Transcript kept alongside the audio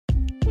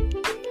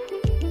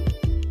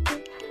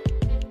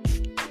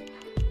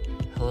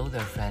there,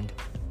 friend.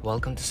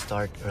 Welcome to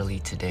Start Early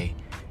today.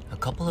 A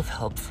couple of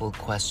helpful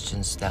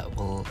questions that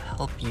will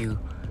help you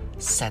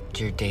set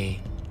your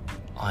day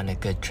on a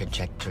good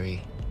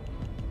trajectory.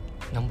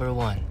 Number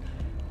one,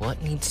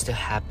 what needs to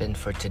happen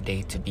for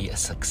today to be a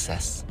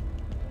success?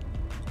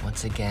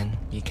 Once again,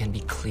 you can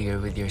be clear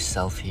with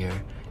yourself here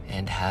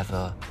and have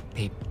a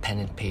pen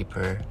and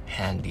paper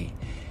handy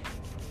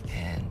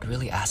and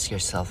really ask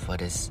yourself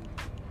what is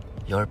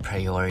your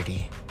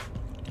priority.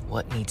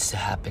 What needs to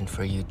happen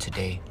for you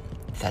today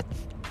that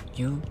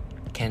you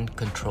can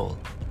control?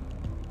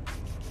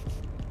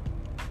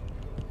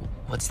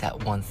 What's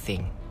that one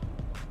thing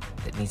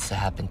that needs to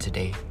happen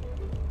today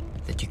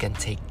that you can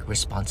take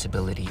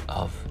responsibility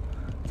of,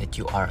 that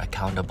you are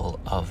accountable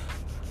of,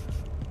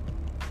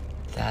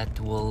 that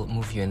will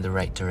move you in the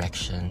right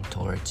direction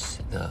towards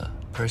the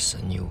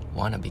person you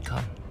want to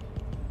become?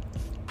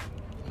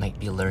 It might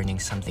be learning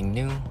something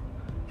new,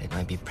 it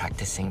might be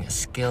practicing a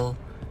skill,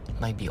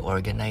 it might be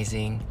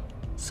organizing.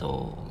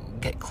 So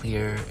get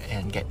clear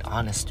and get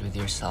honest with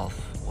yourself.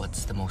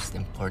 What's the most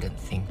important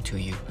thing to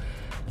you?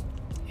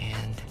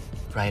 And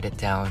write it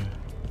down.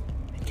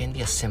 It can be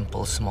a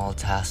simple, small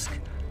task,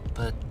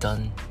 but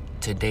done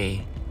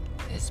today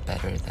is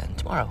better than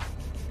tomorrow.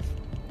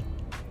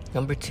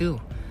 Number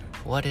two,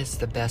 what is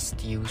the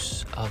best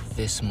use of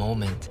this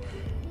moment?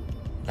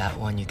 That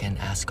one you can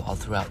ask all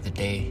throughout the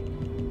day,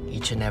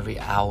 each and every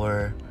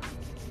hour.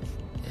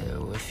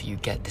 If you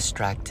get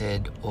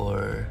distracted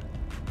or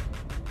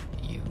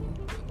you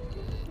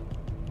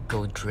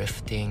go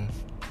drifting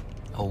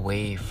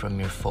away from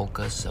your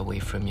focus, away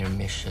from your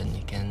mission,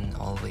 you can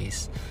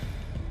always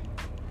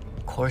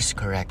course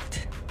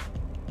correct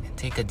and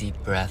take a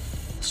deep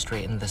breath,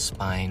 straighten the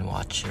spine,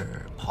 watch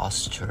your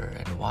posture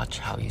and watch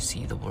how you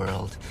see the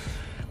world.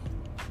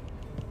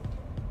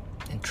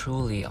 And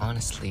truly,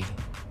 honestly,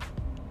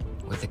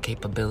 with the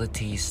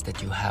capabilities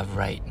that you have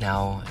right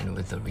now and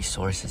with the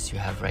resources you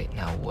have right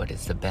now, what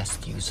is the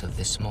best use of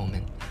this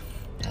moment?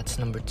 That's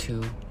number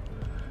two.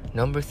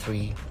 Number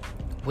three,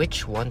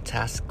 which one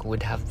task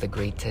would have the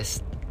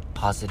greatest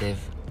positive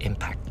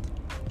impact?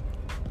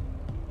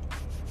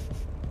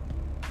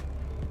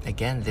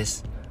 Again,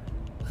 this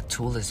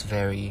tool is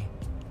very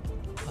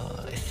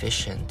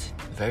efficient,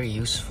 very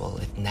useful.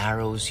 It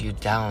narrows you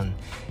down.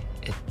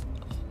 It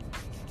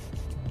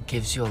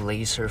gives you a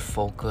laser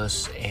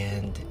focus,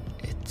 and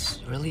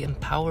it's really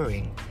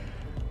empowering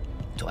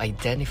to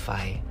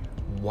identify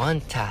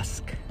one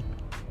task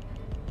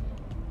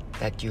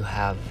that you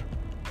have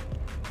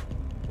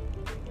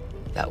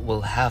that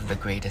will have the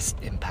greatest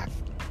impact.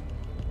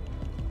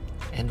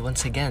 And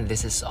once again,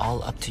 this is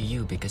all up to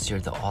you because you're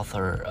the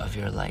author of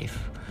your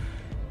life.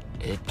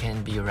 It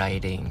can be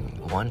writing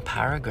one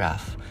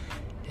paragraph.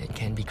 It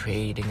can be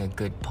creating a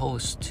good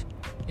post.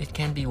 It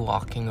can be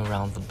walking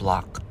around the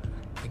block.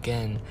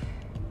 Again,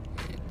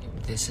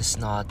 this is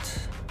not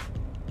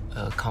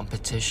a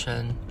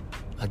competition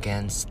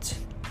against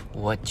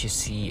what you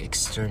see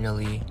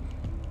externally.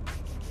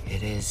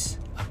 It is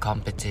a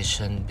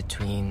competition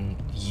between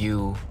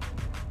you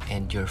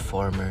and your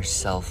former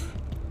self.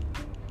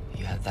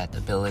 You have that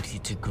ability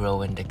to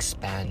grow and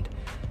expand.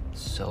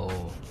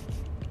 So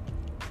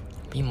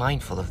be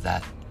mindful of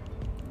that.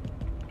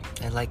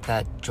 I like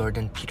that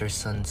Jordan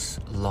Peterson's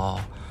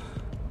law.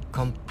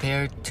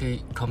 Compare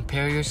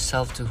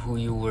yourself to who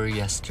you were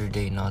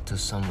yesterday, not to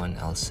someone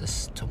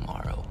else's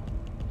tomorrow.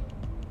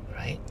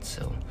 Right?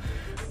 So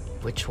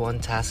which one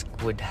task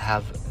would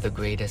have the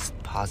greatest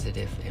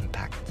positive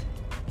impact?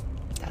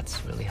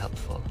 That's really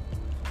helpful.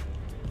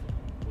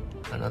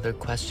 Another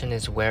question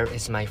is, where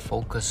is my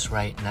focus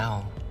right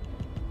now?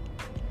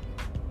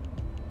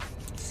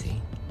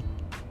 See,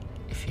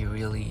 if you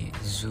really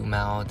zoom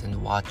out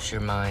and watch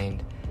your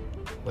mind,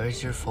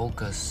 where's your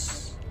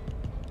focus?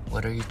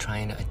 What are you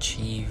trying to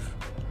achieve?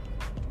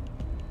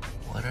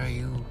 What are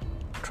you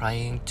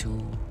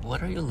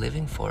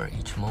living for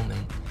each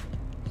moment?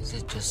 Is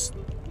it just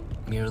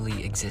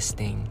merely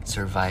existing,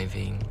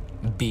 surviving,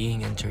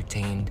 being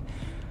entertained?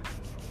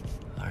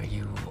 Are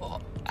you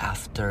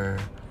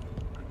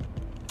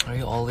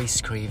always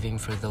craving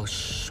for those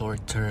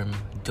short-term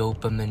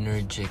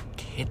dopaminergic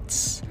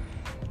hits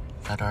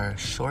that are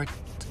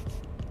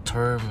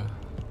short-term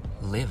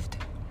lived?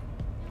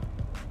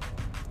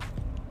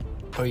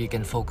 Or you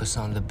can focus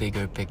on the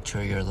bigger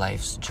picture, your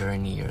life's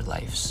journey, your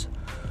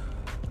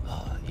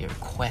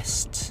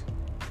quest.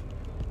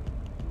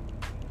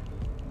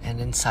 And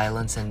in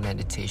silence and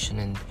meditation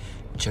and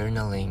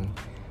journaling,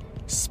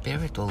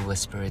 Spirit will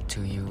whisper it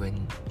to you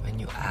when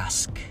you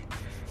ask.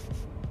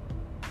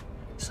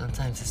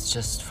 Sometimes it's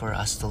just for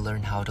us to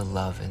learn how to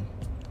love and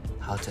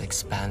how to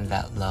expand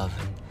that love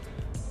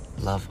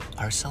and love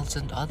ourselves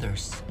and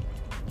others.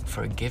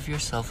 Forgive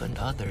yourself and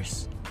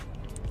others.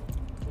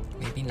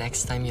 Maybe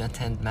next time you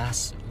attend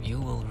Mass, you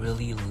will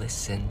really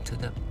listen to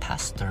the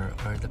pastor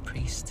or the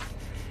priest.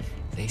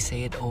 They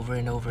say it over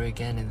and over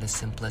again in the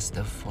simplest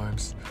of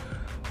forms.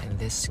 And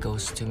this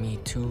goes to me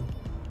too.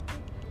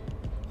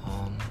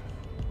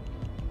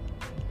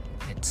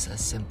 It's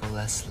as simple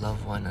as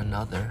love one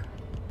another.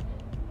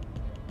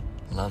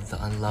 Love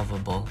the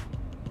unlovable.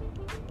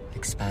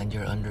 Expand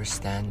your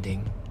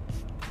understanding.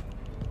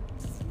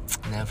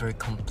 Never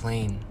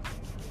complain.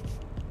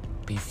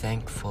 Be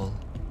thankful.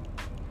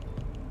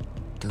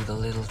 Do the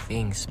little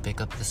things.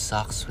 Pick up the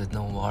socks with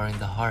no war in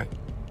the heart.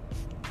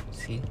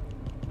 See?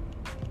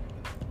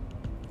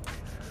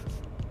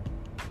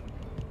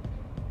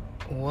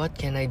 What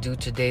can I do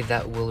today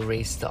that will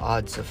raise the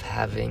odds of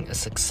having a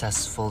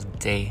successful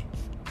day?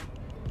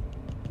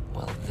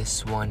 Well,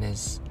 this one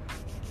is,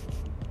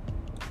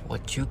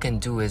 what you can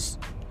do is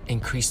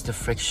increase the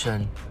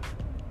friction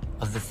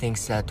of the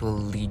things that will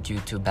lead you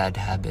to bad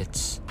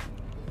habits.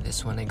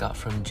 This one I got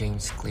from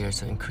James Clear.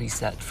 So increase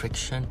that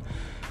friction.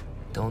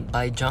 Don't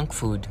buy junk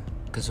food,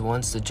 because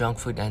once the junk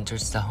food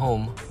enters the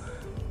home,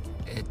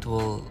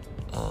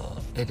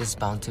 it is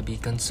bound to be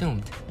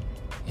consumed.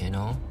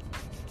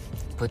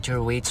 Put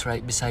your weights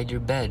right beside your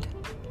bed.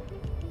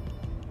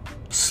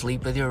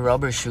 Sleep with your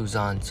rubber shoes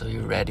on so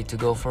you're ready to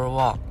go for a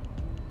walk.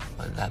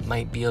 Well, that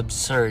might be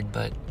absurd,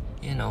 but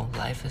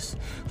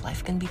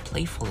life can be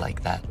playful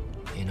like that.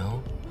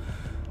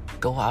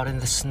 Go out in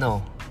the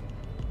snow,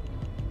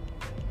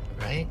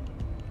 right?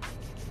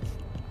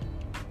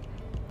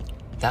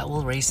 That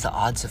will raise the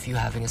odds of you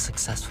having a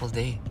successful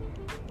day.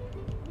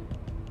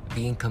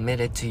 Being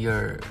committed to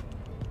your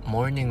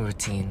morning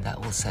routine,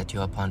 that will set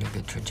you up on a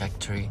good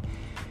trajectory.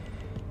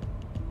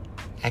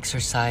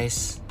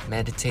 Exercise,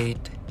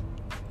 meditate,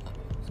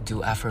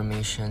 do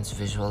affirmations,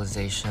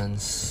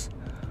 visualizations,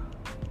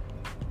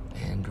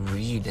 and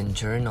read and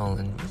journal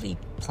and really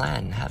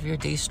plan. Have your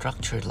day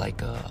structured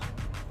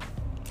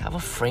have a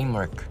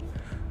framework.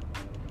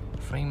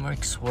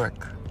 Frameworks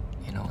work,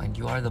 and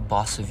you are the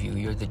boss of you.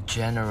 You're the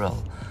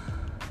general.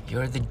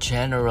 You're the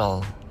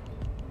general,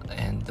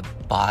 and the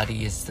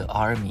body is the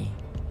army,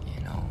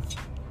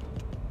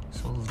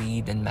 So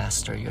lead and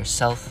master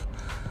yourself.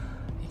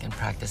 You can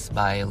practice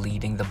by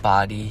leading the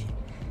body.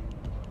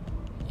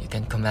 You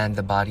can command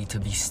the body to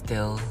be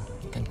still.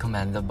 You can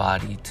command the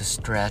body to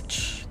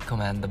stretch.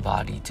 Command the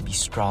body to be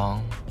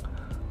strong.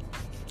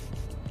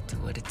 Do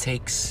what it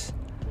takes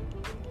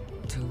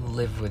to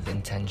live with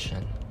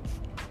intention.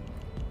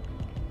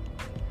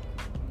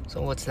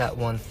 So what's that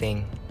one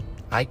thing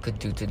I could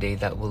do today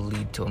that will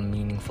lead to a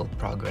meaningful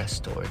progress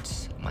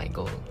towards my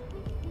goal?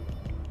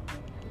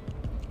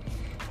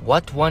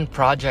 What one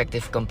project,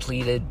 if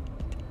completed,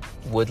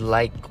 would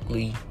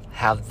likely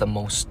have the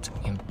most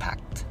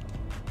impact?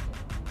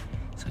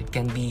 So it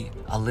can be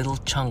a little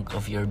chunk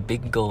of your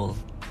big goal.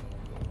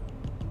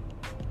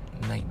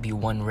 It might be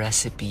one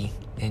recipe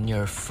in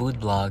your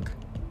food blog.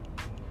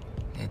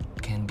 It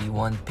can be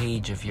one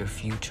page of your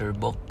future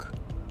book.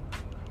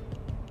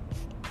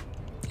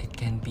 It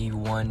can be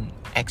one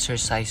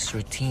exercise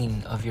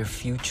routine of your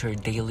future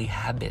daily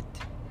habit.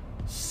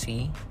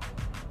 See?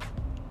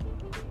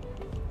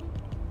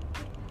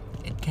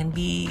 It can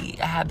be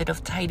a habit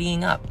of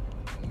tidying up,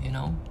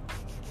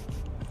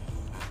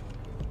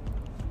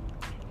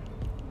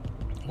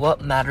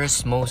 What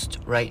matters most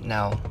right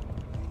now?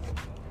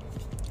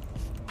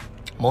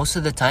 Most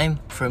of the time,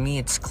 for me,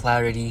 it's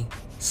clarity,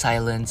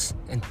 silence,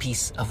 and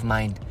peace of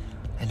mind.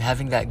 And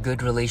having that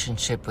good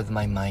relationship with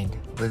my mind,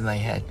 with my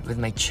head, with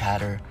my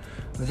chatter,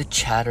 with the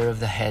chatter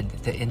of the head,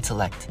 the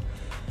intellect.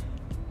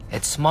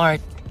 It's smart.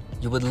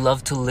 You would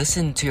love to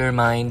listen to your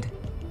mind.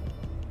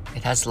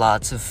 It has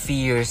lots of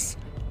fears.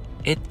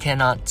 It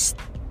cannot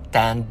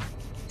stand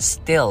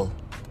still.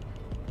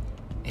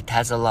 It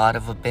has a lot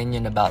of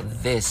opinion about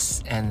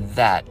this and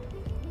that,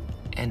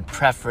 and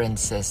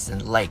preferences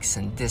and likes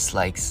and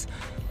dislikes,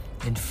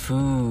 and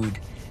food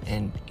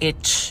and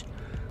itch,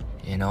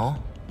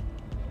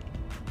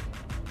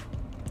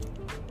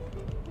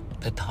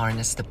 But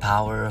harness the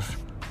power of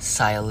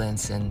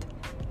silence and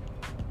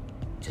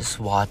just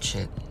watch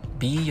it.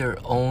 Be your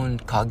own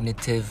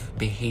cognitive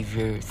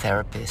behavior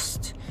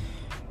therapist.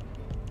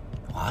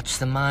 Watch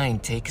the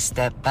mind, take a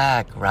step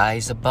back,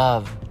 rise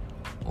above.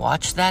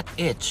 Watch that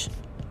itch.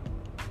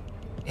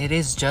 It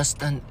is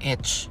just an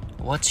itch.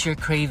 What's your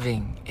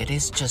craving? It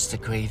is just a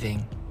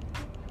craving.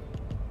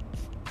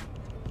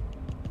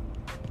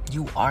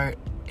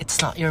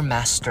 It's not your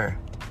master.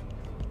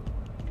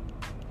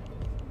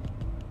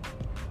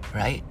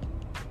 Right?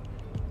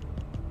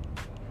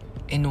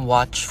 In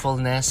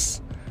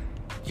watchfulness,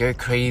 your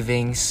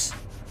cravings,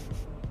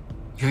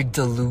 your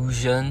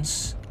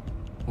delusions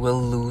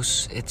will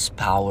lose its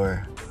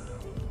power.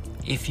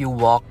 If you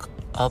walk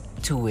up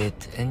to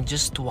it and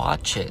just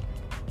watch it,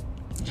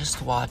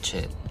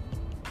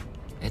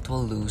 it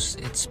will lose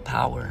its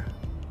power.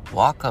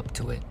 Walk up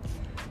to it.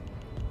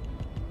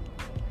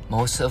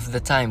 Most of the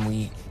time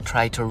we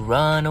try to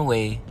run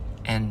away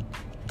and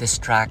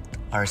distract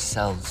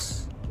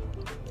ourselves.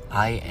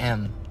 I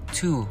am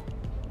too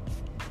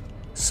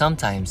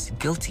sometimes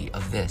guilty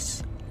of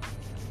this.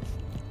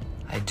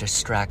 I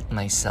distract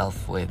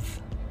myself with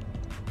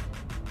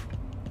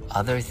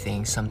other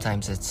things.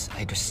 Sometimes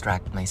I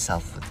distract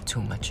myself with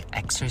too much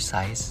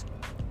exercise.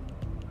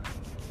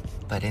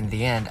 But in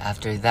the end,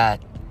 after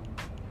that,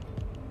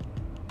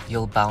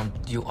 you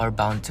are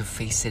bound to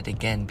face it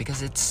again,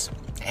 because it's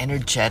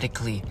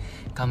energetically,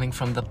 coming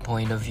from the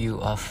point of view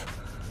of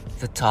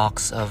the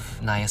talks of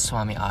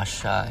Nayaswami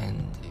Asha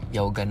and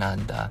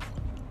Yogananda.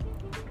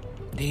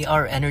 They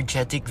are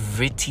energetic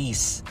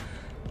vrittis.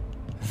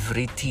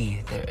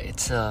 Vritti,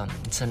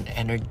 it's an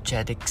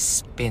energetic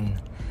spin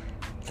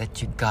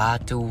that you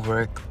got to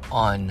work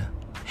on,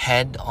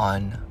 head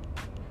on,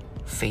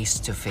 face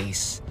to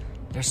face.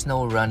 There's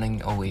no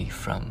running away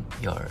from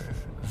your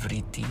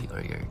vritti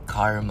or your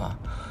karma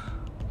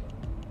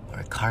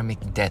or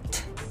karmic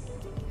debt.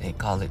 They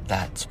call it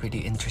that. It's pretty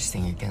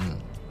interesting. You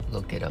can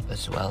look it up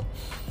as well.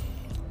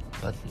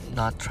 But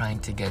not trying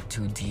to get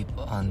too deep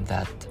on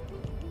that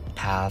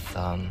path.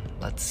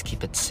 Let's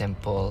keep it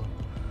simple.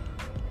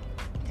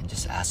 You can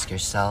just ask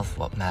yourself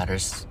what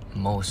matters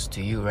most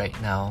to you right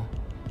now.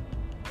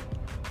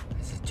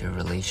 Is it your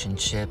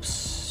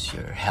relationships,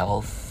 your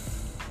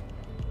health,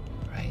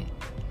 right?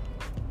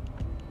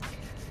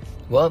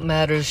 What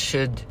matters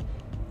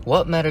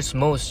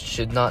most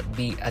should not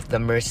be at the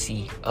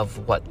mercy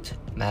of what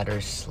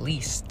matters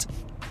least.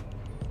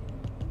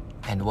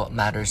 And what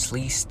matters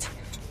least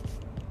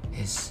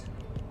is,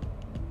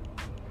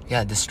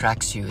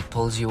 distracts you. It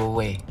pulls you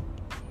away.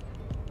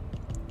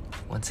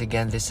 Once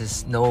again, this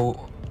is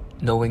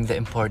knowing the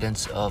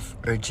importance of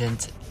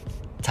urgent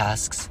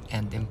tasks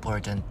and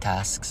important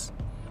tasks.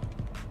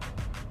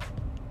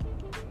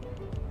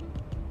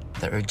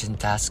 The urgent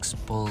tasks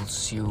pull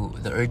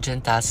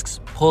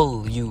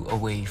you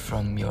away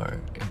from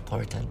your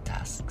important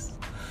tasks.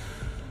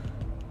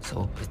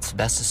 So it's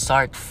best to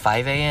start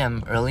 5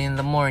 a.m. early in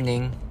the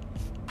morning.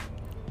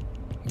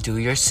 Do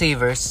your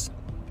savers,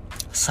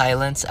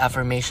 silence,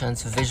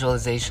 affirmations,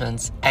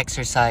 visualizations,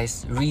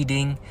 exercise,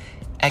 reading,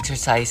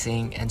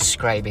 exercising, and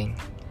scribing.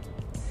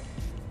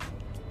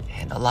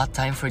 And a lot of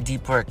time for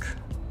deep work.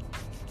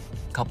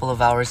 A couple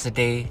of hours a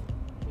day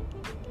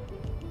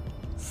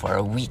for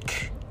a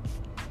week.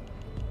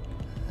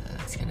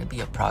 It's gonna be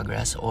a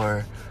progress.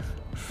 Or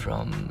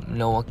from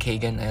Noah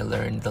Kagan, I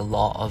learned the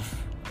law of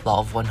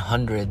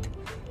 100.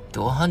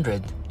 Do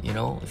 100.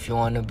 If you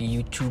want to be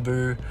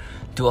YouTuber,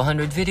 do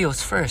 100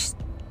 videos first.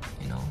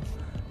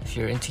 If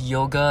you're into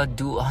yoga,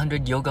 do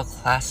 100 yoga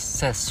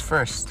classes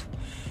first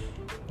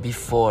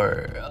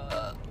before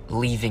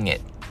leaving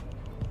it.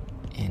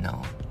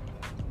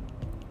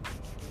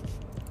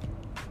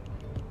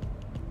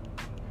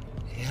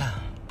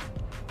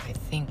 I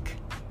think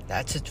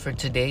that's it for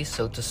today.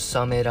 So to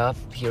sum it up,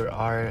 here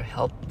are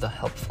the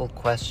helpful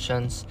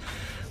questions.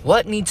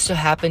 What needs to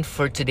happen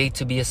for today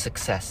to be a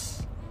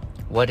success?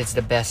 What is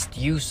the best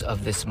use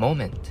of this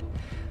moment?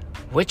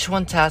 Which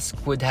one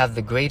task would have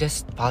the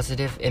greatest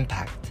positive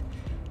impact?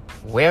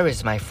 Where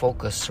is my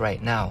focus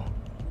right now?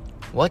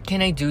 What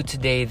can I do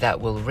today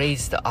that will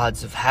raise the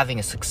odds of having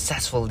a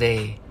successful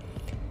day?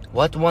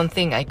 What one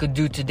thing I could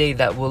do today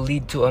that will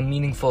lead to a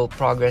meaningful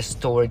progress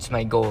towards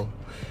my goal?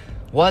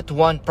 What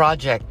one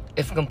project,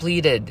 if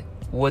completed,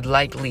 would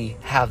likely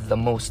have the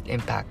most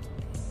impact?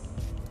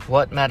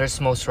 What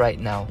matters most right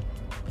now?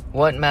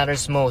 What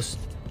matters most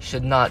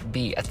should not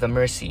be at the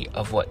mercy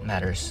of what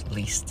matters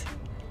least.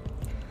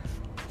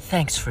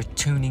 Thanks for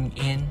tuning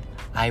in.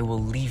 I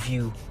will leave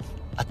you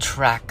a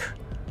track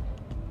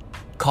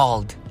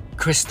called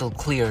Crystal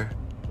Clear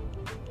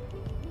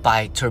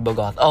by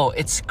Turbogoth. Oh,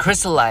 it's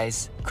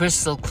Crystallize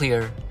Crystal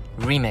Clear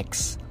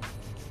Remix.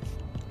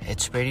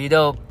 It's pretty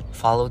dope.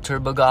 Follow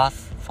Turbogoth,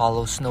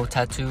 follow Snow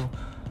Tattoo,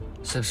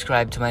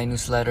 subscribe to my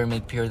newsletter,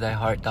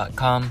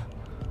 makepurethyheart.com,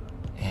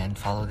 and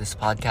follow this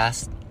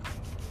podcast.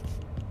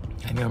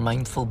 I'm your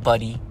mindful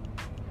buddy.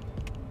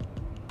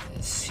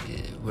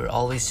 We're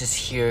always just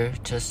here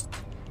just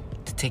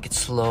to take it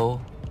slow,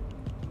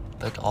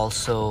 but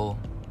also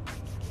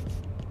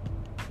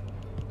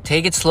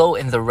take it slow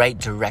in the right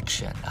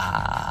direction.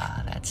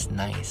 That's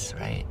nice,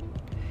 right?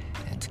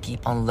 And to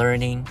keep on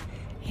learning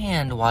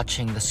and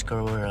watching the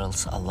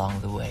squirrels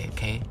along the way,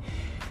 okay?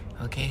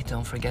 Okay,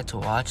 don't forget to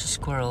watch the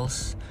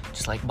squirrels,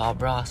 just like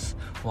Bob Ross.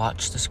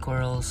 Watch the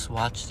squirrels,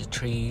 watch the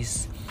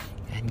trees,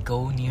 and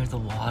go near the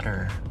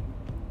water.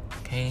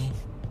 Okay?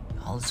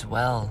 All is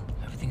well.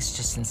 Everything's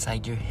just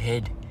inside your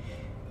head.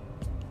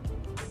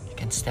 You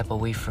can step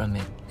away from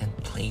it and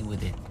play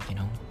with it,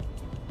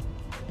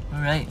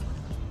 Alright.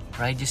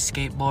 Ride your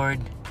skateboard,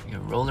 your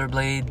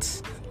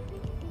rollerblades,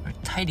 or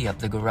tidy up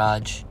the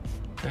garage.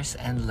 There's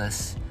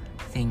endless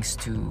things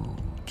to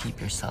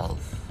keep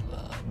yourself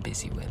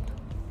busy with.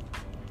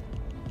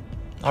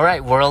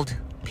 Alright, world.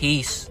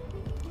 Peace.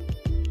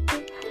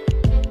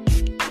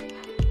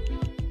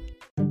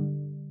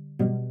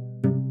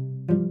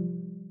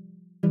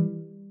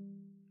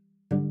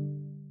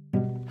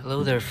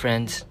 Hello there,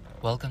 friends.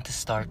 Welcome to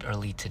Start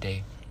Early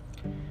today.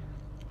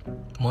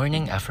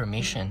 Morning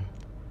affirmation.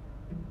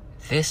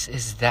 This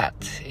is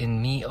that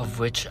in me of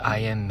which I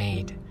am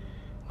made,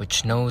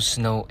 which knows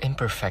no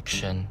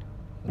imperfection,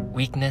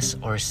 weakness,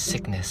 or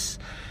sickness.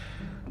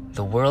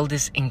 The world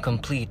is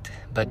incomplete,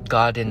 but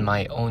God in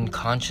my own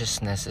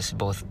consciousness is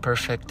both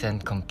perfect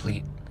and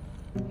complete.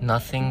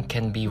 Nothing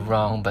can be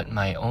wrong but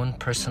my own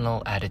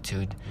personal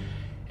attitude,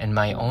 and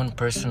my own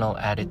personal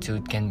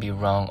attitude can be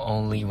wrong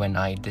only when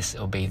I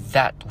disobey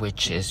that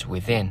which is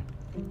within.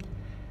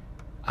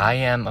 I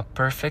am a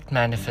perfect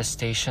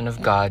manifestation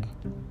of God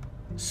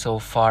so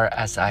far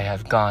as I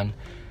have gone,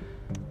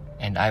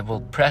 and I will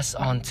press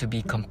on to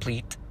be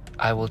complete.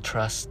 I will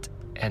trust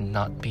and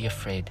not be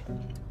afraid.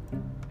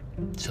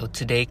 So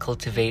today,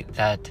 cultivate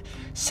that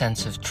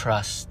sense of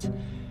trust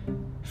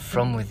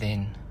from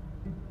within.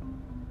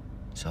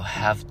 So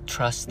have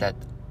trust that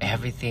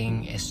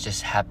everything is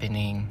just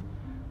happening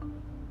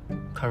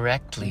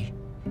correctly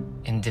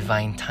in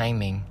divine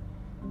timing.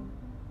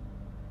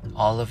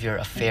 All of your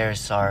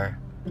affairs are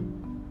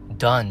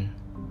done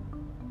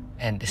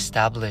and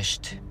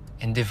established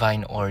in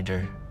divine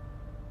order.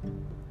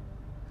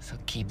 So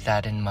keep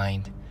that in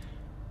mind.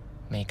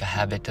 Make a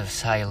habit of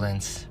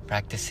silence,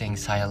 practicing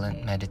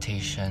silent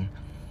meditation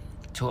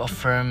to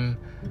affirm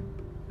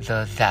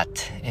the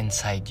that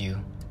inside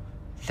you,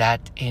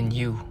 that in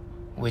you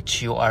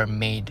which you are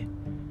made.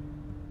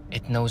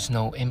 It knows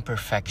no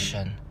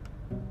imperfection.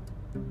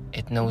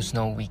 It knows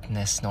no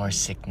weakness nor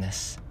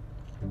sickness.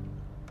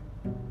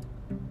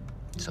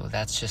 So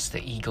that's just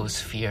the ego's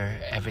fear.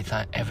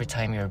 Every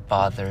time you're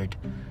bothered,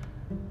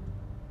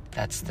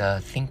 that's the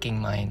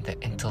thinking mind,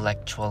 the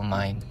intellectual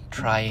mind,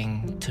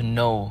 trying to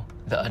know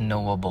the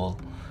unknowable.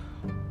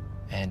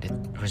 And it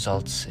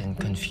results in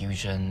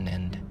confusion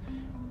and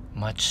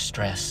much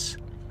stress.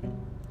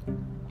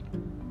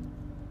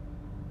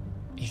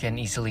 You can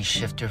easily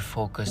shift your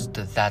focus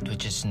to that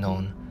which is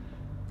known,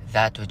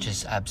 that which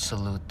is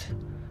absolute,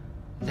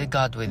 the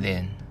God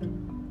within.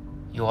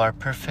 You are a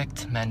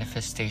perfect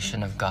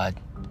manifestation of God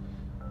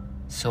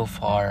so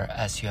far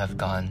as you have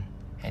gone,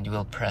 and you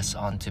will press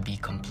on to be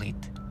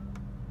complete.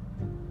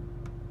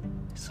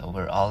 So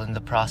we're all in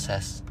the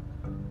process.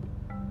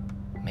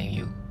 May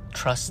you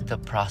trust the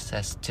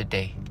process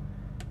today.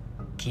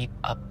 Keep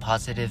a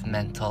positive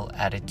mental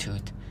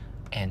attitude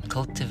and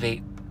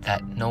cultivate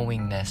that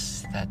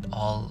knowingness that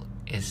all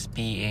is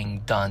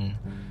being done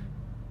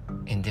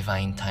in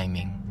divine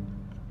timing.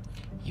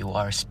 You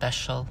are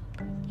special,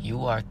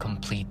 you are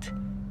complete,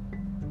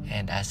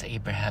 and as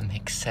Abraham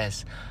Hicks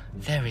says,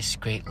 there is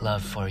great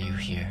love for you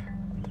here.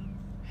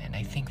 And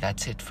I think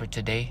that's it for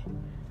today.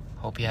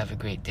 Hope you have a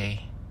great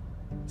day.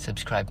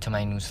 Subscribe to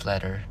my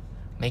newsletter,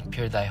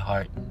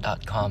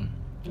 makepuretheyheart.com.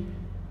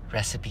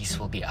 Recipes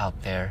will be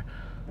out there.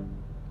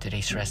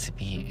 Today's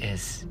recipe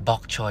is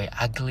bok choy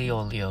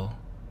aglio olio.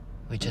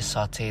 We just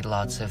sauteed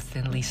lots of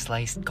thinly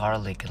sliced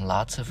garlic and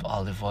lots of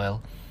olive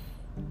oil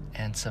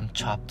and some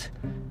chopped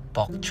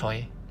bok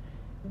choy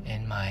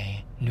in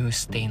my new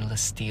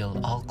stainless steel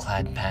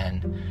all-clad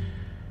pan.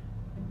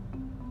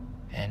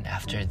 And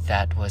after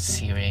that was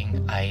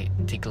searing, I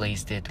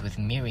deglazed it with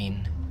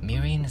mirin.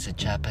 Mirin is a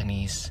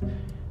Japanese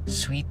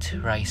sweet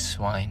rice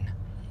wine.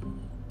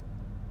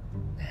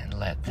 And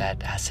let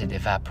that acid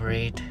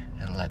evaporate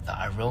and let the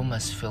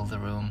aromas fill the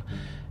room,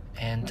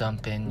 and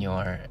dump in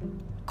your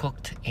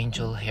cooked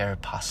angel hair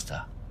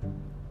pasta.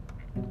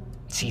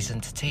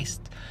 Season to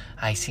taste.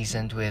 I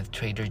seasoned with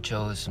Trader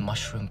Joe's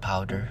mushroom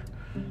powder.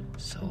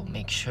 So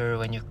make sure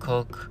when you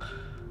cook,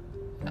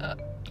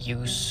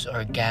 use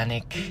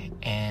organic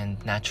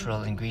and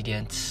natural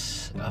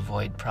ingredients.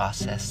 Avoid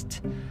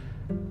processed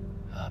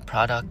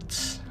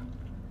products.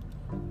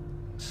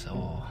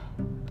 So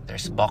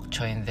there's bok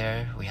choy in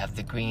there. We have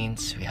the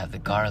greens, we have the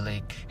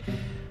garlic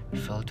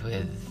filled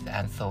with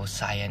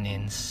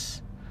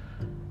anthocyanins.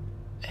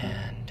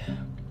 And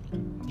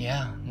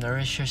yeah,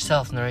 nourish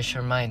yourself, nourish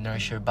your mind,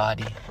 nourish your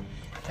body.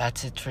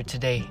 That's it for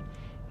today.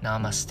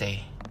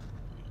 Namaste.